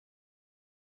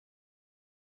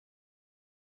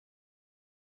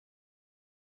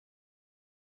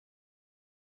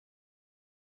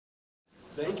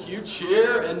Thank you,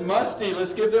 Cheer and Musty.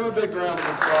 Let's give them a big round of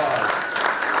applause.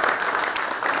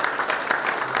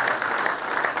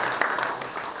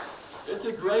 It's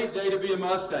a great day to be a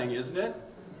Mustang, isn't it?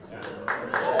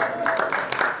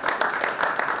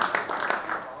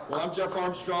 Well, I'm Jeff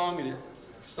Armstrong, and it's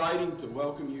exciting to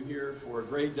welcome you here for a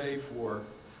great day for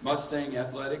Mustang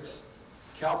athletics.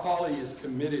 Cal Poly is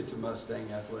committed to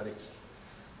Mustang athletics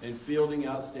and fielding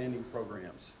outstanding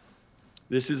programs.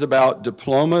 This is about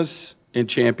diplomas and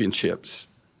championships.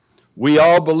 We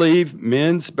all believe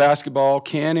men's basketball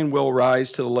can and will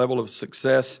rise to the level of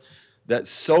success that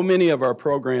so many of our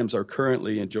programs are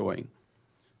currently enjoying.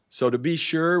 So to be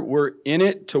sure, we're in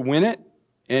it to win it,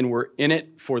 and we're in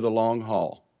it for the long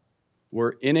haul.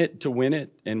 We're in it to win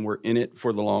it, and we're in it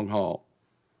for the long haul.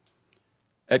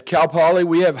 At Cal Poly,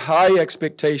 we have high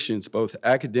expectations, both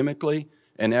academically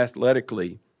and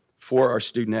athletically, for our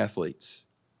student athletes.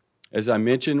 As I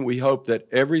mentioned, we hope that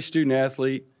every student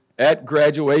athlete at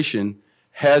graduation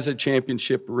has a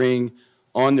championship ring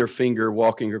on their finger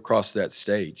walking across that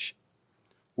stage.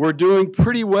 We're doing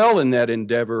pretty well in that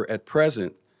endeavor at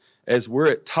present, as we're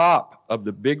at top of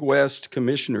the Big West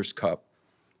Commissioner's Cup,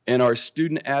 and our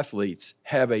student athletes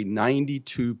have a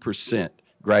 92%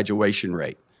 graduation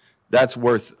rate. That's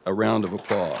worth a round of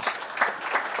applause.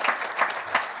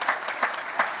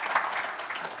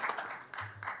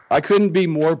 I couldn't be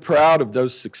more proud of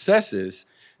those successes,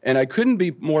 and I couldn't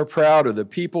be more proud of the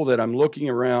people that I'm looking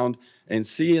around and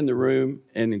see in the room,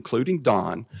 and including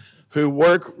Don, who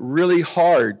work really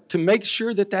hard to make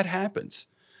sure that that happens.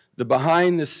 The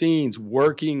behind the scenes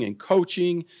working and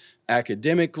coaching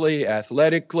academically,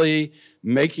 athletically,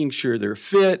 making sure they're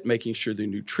fit, making sure their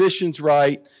nutrition's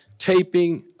right,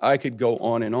 taping, I could go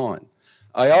on and on.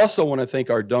 I also want to thank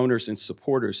our donors and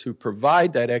supporters who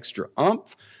provide that extra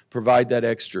oomph, provide that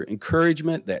extra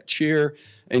encouragement, that cheer,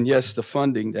 and yes, the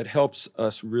funding that helps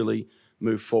us really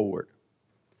move forward.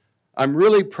 I'm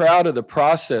really proud of the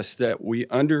process that we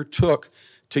undertook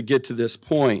to get to this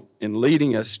point in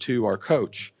leading us to our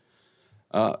coach.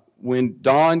 When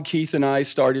Don, Keith, and I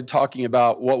started talking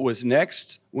about what was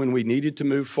next when we needed to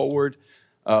move forward,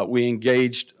 we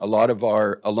engaged a lot of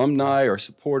our alumni, our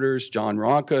supporters, John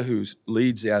Ronca, who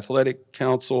leads the athletic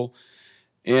council,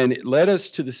 and it led us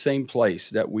to the same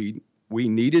place that we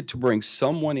needed to bring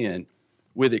someone in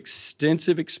with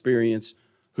extensive experience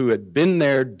who had been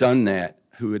there, done that,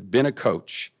 who had been a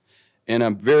coach. And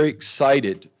I'm very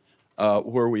excited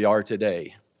where we are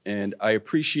today. And I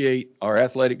appreciate our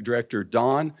athletic director,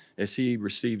 Don, as he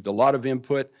received a lot of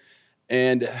input.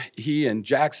 And he and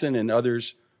Jackson and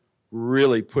others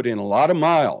really put in a lot of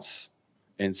miles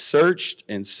and searched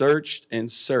and searched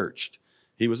and searched.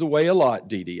 He was away a lot,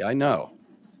 Dee Dee, I know.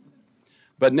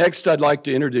 But next, I'd like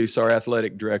to introduce our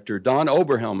athletic director, Don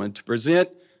Oberhelman, to present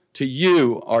to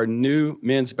you our new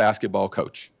men's basketball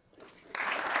coach.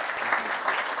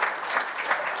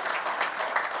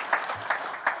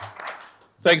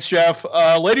 Thanks, Jeff.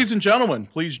 Ladies and gentlemen,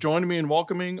 please join me in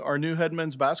welcoming our new head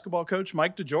men's basketball coach,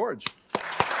 Mike DeGeorge.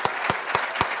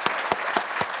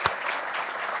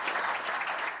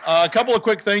 A couple of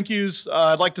quick thank yous.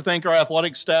 I'd like to thank our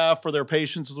athletic staff for their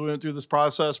patience as we went through this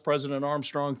process. President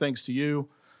Armstrong, thanks to you.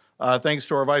 Thanks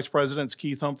to our vice presidents,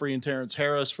 Keith Humphrey and Terrence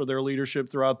Harris, for their leadership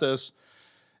throughout this.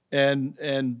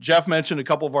 And Jeff mentioned a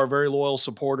couple of our very loyal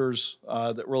supporters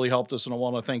that really helped us, and I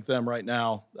want to thank them right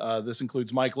now. This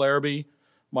includes Mike Larrabee,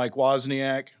 Mike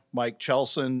Wozniak, Mike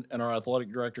Chelson, and our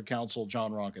athletic director council,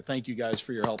 John Ronca. Thank you guys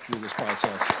for your help through this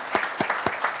process.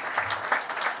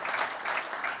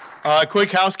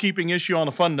 Quick housekeeping issue on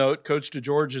a fun note. Coach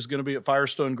DeGeorge is going to be at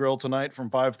Firestone Grill tonight from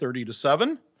 5:30 to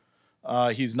 7.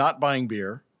 He's not buying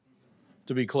beer,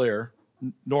 to be clear,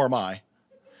 nor am I.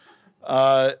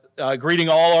 Greeting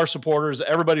all our supporters.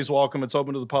 Everybody's welcome. It's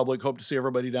open to the public. Hope to see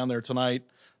everybody down there tonight.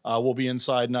 We'll be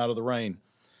inside and out of the rain.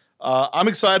 I'm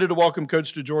excited to welcome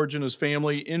Coach DeGeorge and his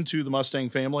family into the Mustang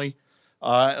family.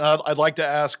 And I'd like to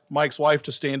ask Mike's wife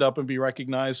to stand up and be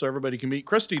recognized so everybody can meet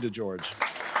Christy DeGeorge.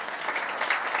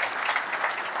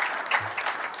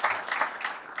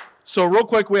 So real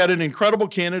quick, we had an incredible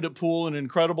candidate pool, an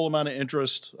incredible amount of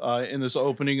interest in this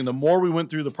opening. And the more we went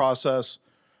through the process,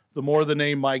 the more the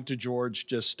name Mike DeGeorge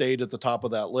just stayed at the top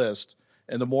of that list.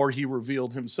 And the more he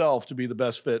revealed himself to be the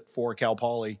best fit for Cal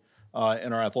Poly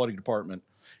in our athletic department.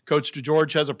 Coach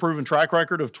DeGeorge has a proven track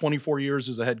record of 24 years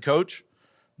as a head coach,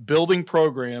 building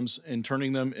programs and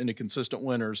turning them into consistent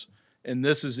winners. And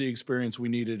this is the experience we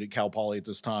needed at Cal Poly at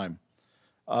this time.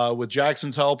 With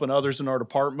Jackson's help and others in our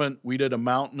department, we did a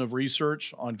mountain of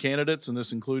research on candidates, and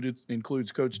this includes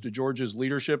Coach DeGeorge's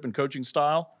leadership and coaching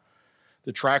style,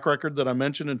 the track record that I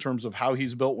mentioned in terms of how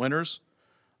he's built winners,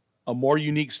 a more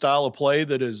unique style of play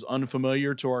that is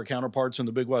unfamiliar to our counterparts in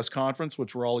the Big West Conference,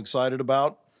 which we're all excited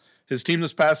about. His team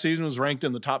this past season was ranked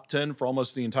in the top 10 for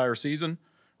almost the entire season,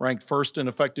 ranked first in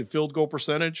effective field goal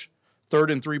percentage, third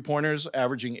in three-pointers,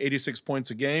 averaging 86 points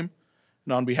a game.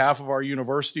 And on behalf of our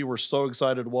university, we're so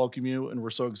excited to welcome you, and we're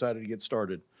so excited to get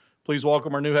started. Please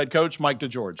welcome our new head coach, Mike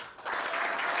DeGeorge.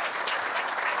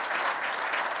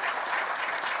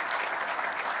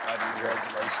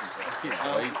 Congratulations. I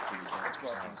can't wait for you. Let's go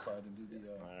off to the side and do the,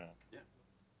 yeah.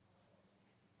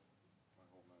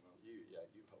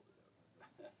 You hold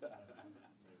it up.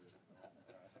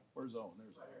 Where's Owen?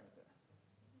 There's Owen right there.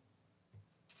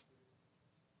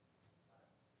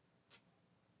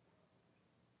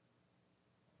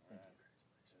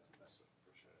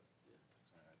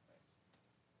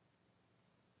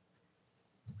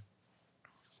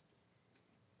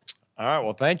 All right,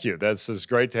 well, thank you. This is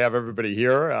great to have everybody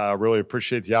here. Really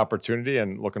appreciate the opportunity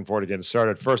and looking forward to getting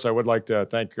started. First, I would like to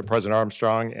thank President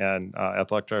Armstrong and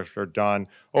Athletic Director Don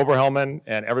Oberhelman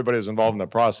and everybody who's involved in the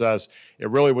process.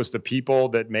 It really was the people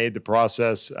that made the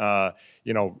process,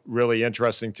 really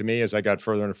interesting to me as I got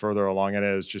further and further along in it.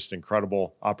 It was just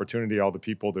incredible opportunity. All the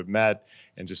people that met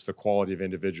and just the quality of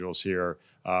individuals here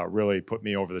really put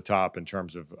me over the top in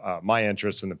terms of my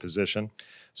interest in the position.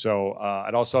 So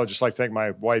I'd also just like to thank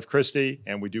my wife, Christy,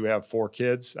 and we do have 4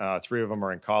 kids. 3 of them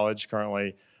are in college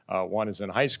currently. 1 is in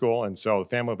high school, and so the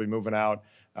family will be moving out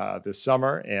this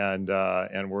summer, and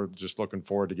we're just looking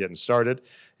forward to getting started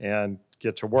and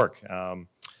get to work.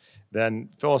 Then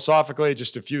philosophically,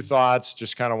 just a few thoughts,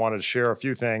 just kind of wanted to share a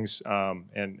few things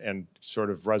and sort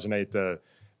of resonate the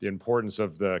importance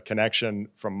of the connection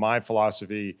from my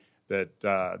philosophy that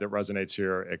resonates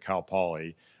here at Cal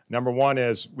Poly. Number one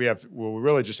is we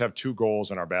really just have 2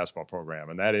 goals in our basketball program,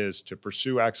 and that is to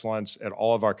pursue excellence at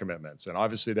all of our commitments. And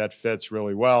obviously that fits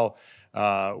really well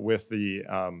with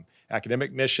the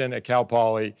academic mission at Cal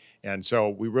Poly. And so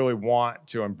we really want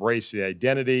to embrace the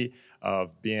identity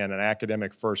of being an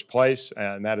academic first place,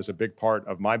 and that is a big part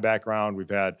of my background.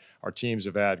 Our teams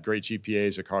have had great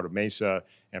GPAs at Carter Mesa,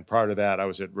 and prior to that, I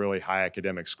was at really high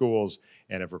academic schools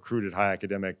and have recruited high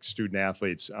academic student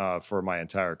athletes for my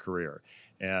entire career.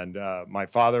 And my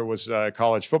father was a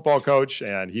college football coach,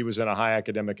 and he was in a high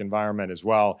academic environment as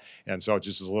well. And so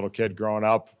just as a little kid growing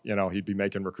up, he'd be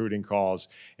making recruiting calls,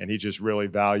 and he just really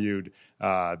valued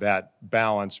that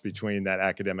balance between that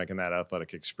academic and that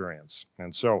athletic experience.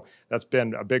 And so that's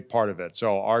been a big part of it.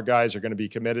 So our guys are going to be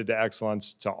committed to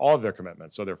excellence to all of their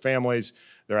commitments. So their families,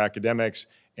 their academics,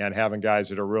 and having guys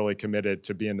that are really committed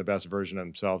to being the best version of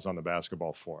themselves on the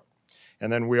basketball floor.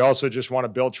 And then we also just want to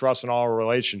build trust in all our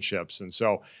relationships. And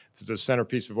so it's the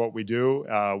centerpiece of what we do,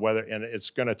 and it's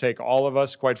going to take all of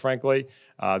us, quite frankly.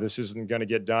 This isn't going to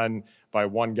get done by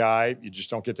one guy. You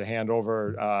just don't get to hand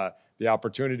over the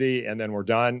opportunity and then we're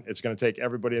done. It's going to take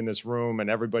everybody in this room and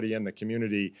everybody in the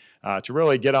community to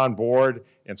really get on board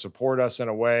and support us in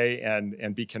a way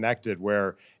and be connected,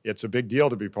 where it's a big deal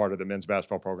to be part of the men's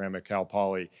basketball program at Cal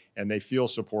Poly, and they feel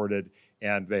supported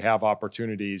and they have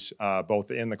opportunities both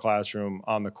in the classroom,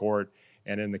 on the court,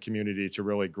 and in the community to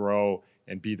really grow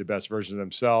and be the best version of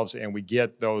themselves. And we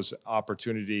get those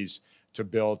opportunities to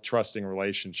build trusting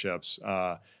relationships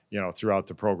throughout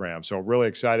the program. So really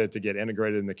excited to get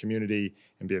integrated in the community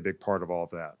and be a big part of all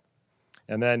of that.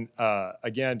 And then,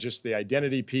 again, just the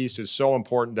identity piece is so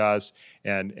important to us.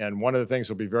 And one of the things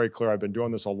will be very clear, I've been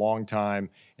doing this a long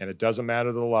time, and it doesn't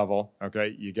matter the level,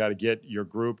 okay? You got to get your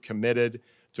group committed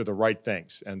to the right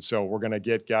things. And so we're going to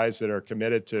get guys that are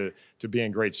committed to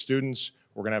being great students.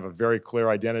 We're going to have a very clear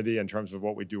identity in terms of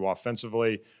what we do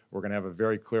offensively. We're going to have a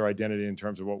very clear identity in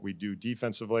terms of what we do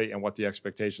defensively and what the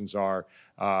expectations are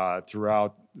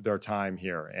throughout their time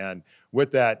here. And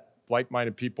with that,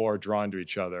 like-minded people are drawn to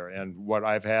each other. And what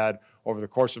I've had over the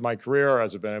course of my career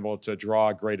is I've been able to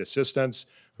draw great assistants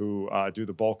who do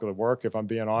the bulk of the work, if I'm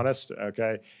being honest,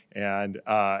 okay? And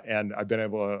I've been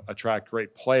able to attract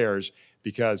great players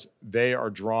because they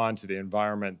are drawn to the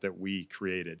environment that we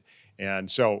created. And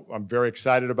so I'm very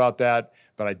excited about that,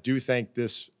 but I do think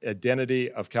this identity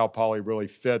of Cal Poly really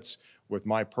fits with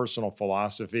my personal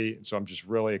philosophy. So I'm just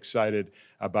really excited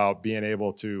about being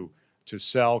able to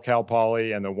sell Cal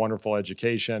Poly and the wonderful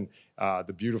education,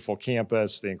 the beautiful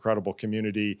campus, the incredible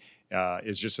community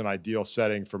is just an ideal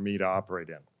setting for me to operate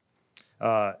in.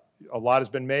 A lot has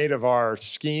been made of our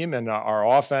scheme and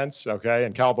our offense, okay?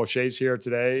 And Cal Boucher's here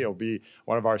today. He'll be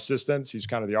one of our assistants. He's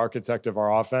kind of the architect of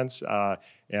our offense.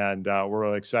 and we're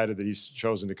really excited that he's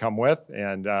chosen to come with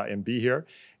and be here.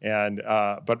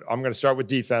 But I'm going to start with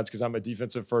defense because I'm a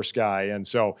defensive first guy. And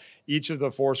so each of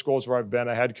the 4 schools where I've been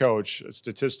a head coach,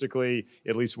 statistically,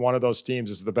 at least one of those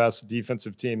teams is the best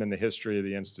defensive team in the history of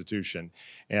the institution.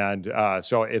 And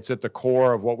so it's at the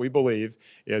core of what we believe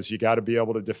is you got to be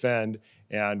able to defend.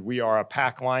 And we are a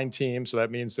pack line team, so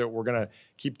that means that we're going to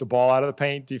keep the ball out of the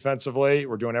paint defensively.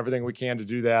 We're doing everything we can to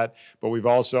do that. But we've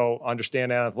also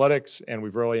understand athletics, and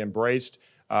we've really embraced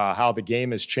how the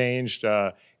game has changed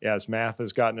as math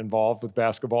has gotten involved with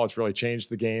basketball. It's really changed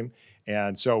the game.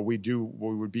 And so we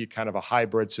would be kind of a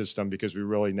hybrid system because we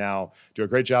really now do a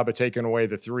great job of taking away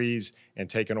the threes and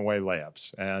taking away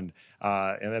layups. And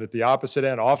then at the opposite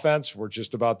end, offense, we're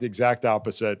just about the exact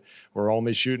opposite. We're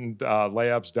only shooting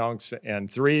layups, dunks, and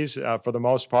threes for the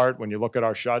most part. When you look at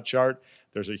our shot chart,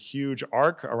 there's a huge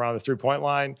arc around the three-point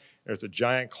line. There's a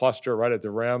giant cluster right at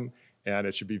the rim, and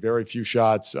it should be very few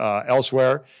shots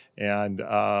elsewhere. And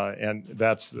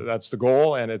that's the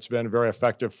goal, and it's been very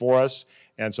effective for us.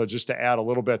 And so just to add a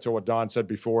little bit to what Don said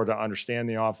before to understand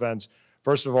the offense,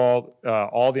 first of all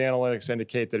the analytics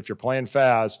indicate that if you're playing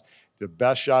fast, the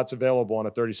best shots available in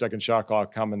a 30-second shot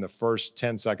clock come in the first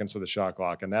 10 seconds of the shot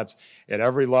clock. And that's at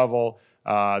every level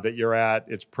that you're at.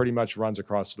 It pretty much runs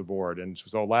across the board. And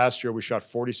so last year we shot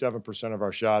 47% of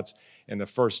our shots in the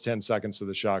first 10 seconds of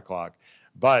the shot clock.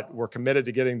 But we're committed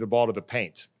to getting the ball to the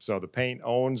paint. So the paint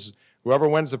owns, whoever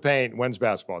wins the paint wins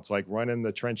basketball. It's like running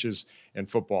the trenches in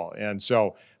football. And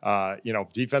so,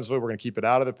 defensively, we're going to keep it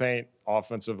out of the paint.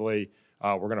 Offensively,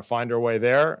 we're going to find our way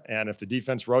there. And if the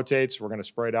defense rotates, we're going to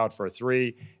spray it out for a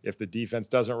 3. If the defense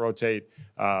doesn't rotate,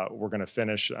 we're going to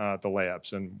finish the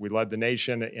layups. And we led the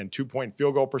nation in 2-point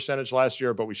field goal percentage last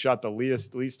year, but we shot the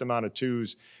least amount of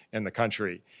 2s in the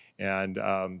country. And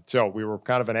so we were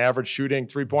kind of an average shooting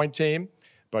 3-point team.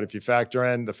 But if you factor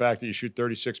in the fact that you shoot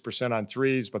 36% on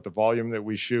 3s, but the volume that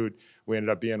we shoot, we ended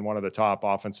up being one of the top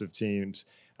offensive teams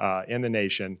in the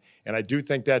nation. And I do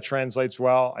think that translates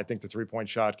well. I think the 3-point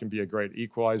shot can be a great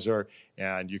equalizer,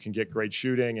 and you can get great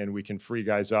shooting, and we can free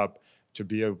guys up to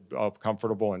be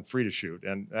comfortable and free to shoot.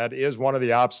 And that is one of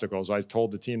the obstacles. I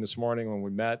told the team this morning when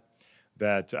we met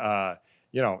that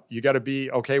you got to be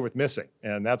okay with missing.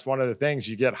 And that's one of the things.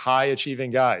 You get high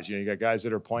achieving guys. You got guys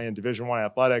that are playing Division I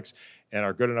athletics and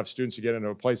are good enough students to get into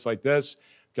a place like this.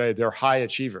 Okay, they're high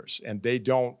achievers, and they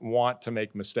don't want to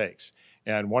make mistakes.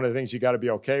 And one of the things you got to be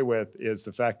okay with is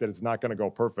the fact that it's not going to go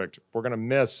perfect. We're going to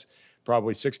miss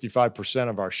probably 65%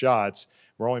 of our shots.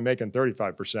 We're only making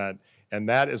 35%. And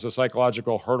that is a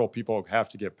psychological hurdle people have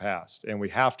to get past. And we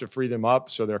have to free them up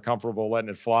so they're comfortable letting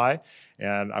it fly.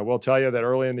 And I will tell you that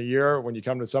early in the year, when you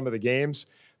come to some of the games,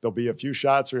 there'll be a few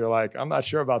shots where you're like, I'm not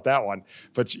sure about that one.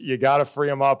 But you got to free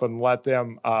them up and let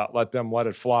them let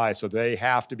it fly. So they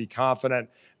have to be confident.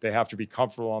 They have to be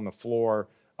comfortable on the floor.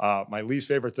 My least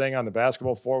favorite thing on the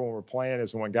basketball floor when we're playing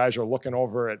is when guys are looking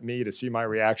over at me to see my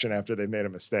reaction after they've made a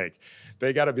mistake.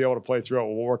 They got to be able to play through it.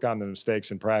 We'll work on the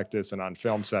mistakes in practice and on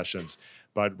film sessions.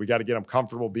 But we got to get them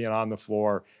comfortable being on the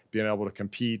floor, being able to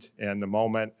compete in the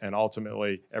moment, and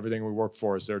ultimately everything we work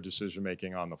for is their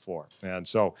decision-making on the floor. And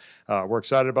so we're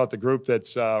excited about the group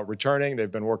that's returning. They've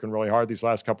been working really hard these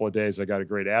last couple of days. They got a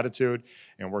great attitude,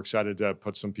 and we're excited to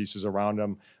put some pieces around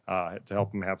them to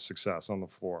help them have success on the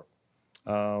floor.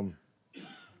 And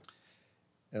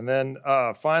then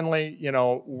finally,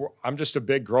 I'm just a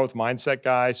big growth mindset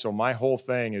guy. So my whole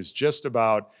thing is just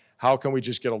about how can we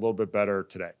just get a little bit better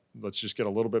today? Let's just get a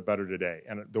little bit better today.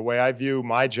 And the way I view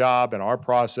my job and our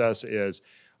process is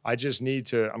I just need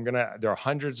to, there are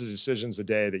hundreds of decisions a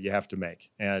day that you have to make.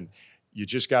 And you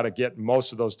just got to get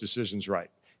most of those decisions right.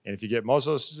 And if you get most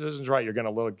of those decisions right, you're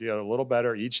going to get a little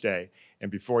better each day.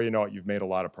 And before you know it, you've made a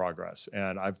lot of progress.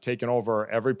 And I've taken over,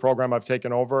 every program I've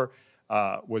taken over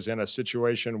was in a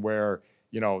situation where,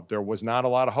 there was not a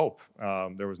lot of hope.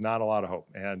 There was not a lot of hope.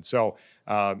 And so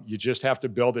you just have to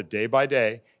build it day by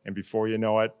day. And before you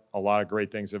know it, a lot of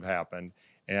great things have happened.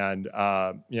 And,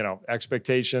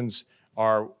 expectations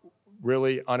are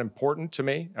really unimportant to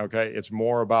me, okay? It's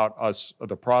more about us,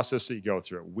 the process that you go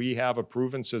through. We have a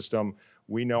proven system.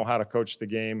 We know how to coach the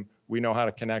game. We know how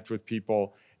to connect with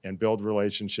people and build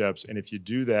relationships. And if you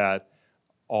do that,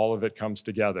 all of it comes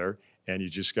together, and you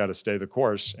just got to stay the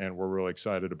course. And we're really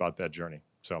excited about that journey.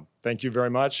 So thank you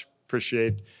very much.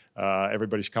 Appreciate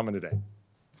everybody's coming today.